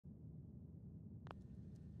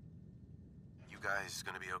guys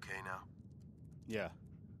gonna be okay now? Yeah,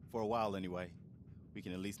 for a while anyway. We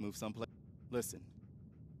can at least move someplace. Listen,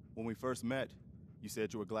 when we first met, you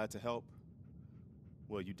said you were glad to help.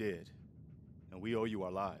 Well, you did. And we owe you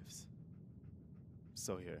our lives.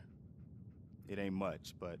 So here. It ain't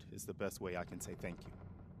much, but it's the best way I can say thank you.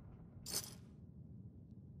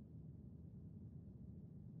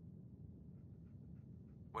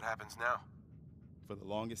 What happens now? For the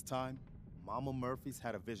longest time, Mama Murphy's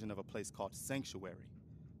had a vision of a place called Sanctuary.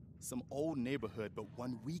 Some old neighborhood, but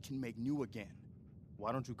one we can make new again.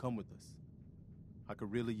 Why don't you come with us? I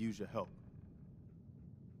could really use your help.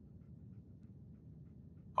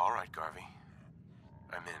 All right, Garvey.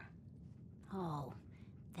 I'm in. Oh,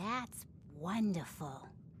 that's wonderful.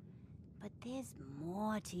 But there's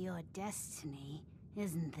more to your destiny,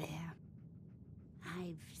 isn't there?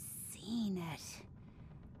 I've seen it.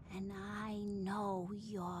 And I know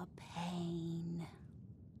your pain.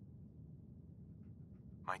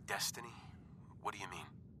 My destiny? What do you mean?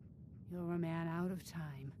 You're a man out of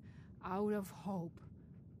time, out of hope.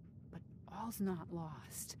 But all's not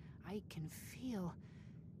lost. I can feel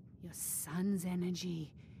your son's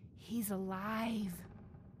energy. He's alive.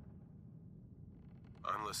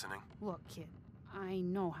 I'm listening. Look, kid, I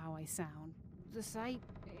know how I sound. The sight,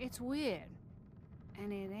 it's weird.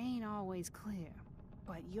 And it ain't always clear.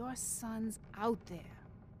 But your son's out there.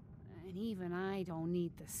 And even I don't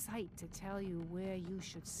need the sight to tell you where you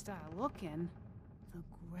should start looking. The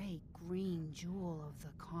great green jewel of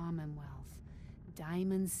the Commonwealth.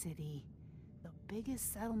 Diamond City. The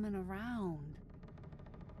biggest settlement around.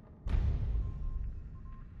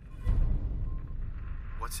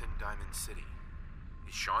 What's in Diamond City?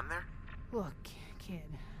 Is Sean there? Look, kid,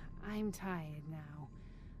 I'm tired now.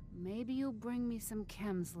 Maybe you'll bring me some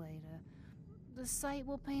chems later. The sight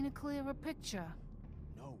will paint a clearer picture.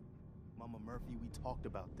 No. Mama Murphy, we talked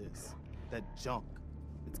about this. That junk.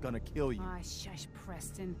 It's gonna kill you. Ah, shush,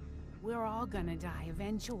 Preston. We're all gonna die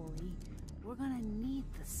eventually. We're gonna need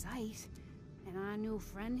the sight. And our new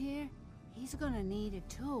friend here, he's gonna need it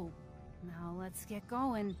too. Now let's get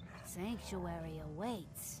going. Sanctuary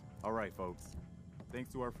awaits. All right, folks.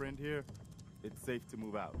 Thanks to our friend here, it's safe to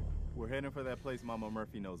move out. We're heading for that place Mama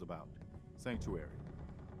Murphy knows about. Sanctuary.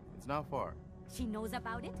 It's not far. She knows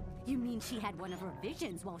about it? You mean she had one of her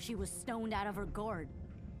visions while she was stoned out of her gourd?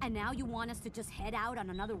 And now you want us to just head out on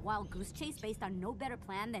another wild goose chase based on no better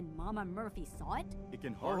plan than Mama Murphy saw it? It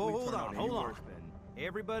can hardly hold turn on, out hold any on. worse than...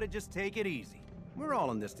 Everybody just take it easy. We're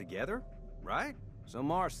all in this together, right? So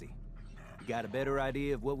Marcy, you got a better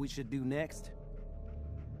idea of what we should do next?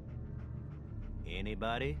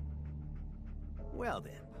 Anybody? Well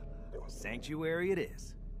then, Sanctuary it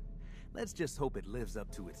is. Let's just hope it lives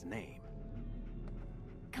up to its name.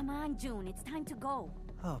 Come on, June, it's time to go.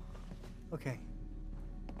 Oh, okay.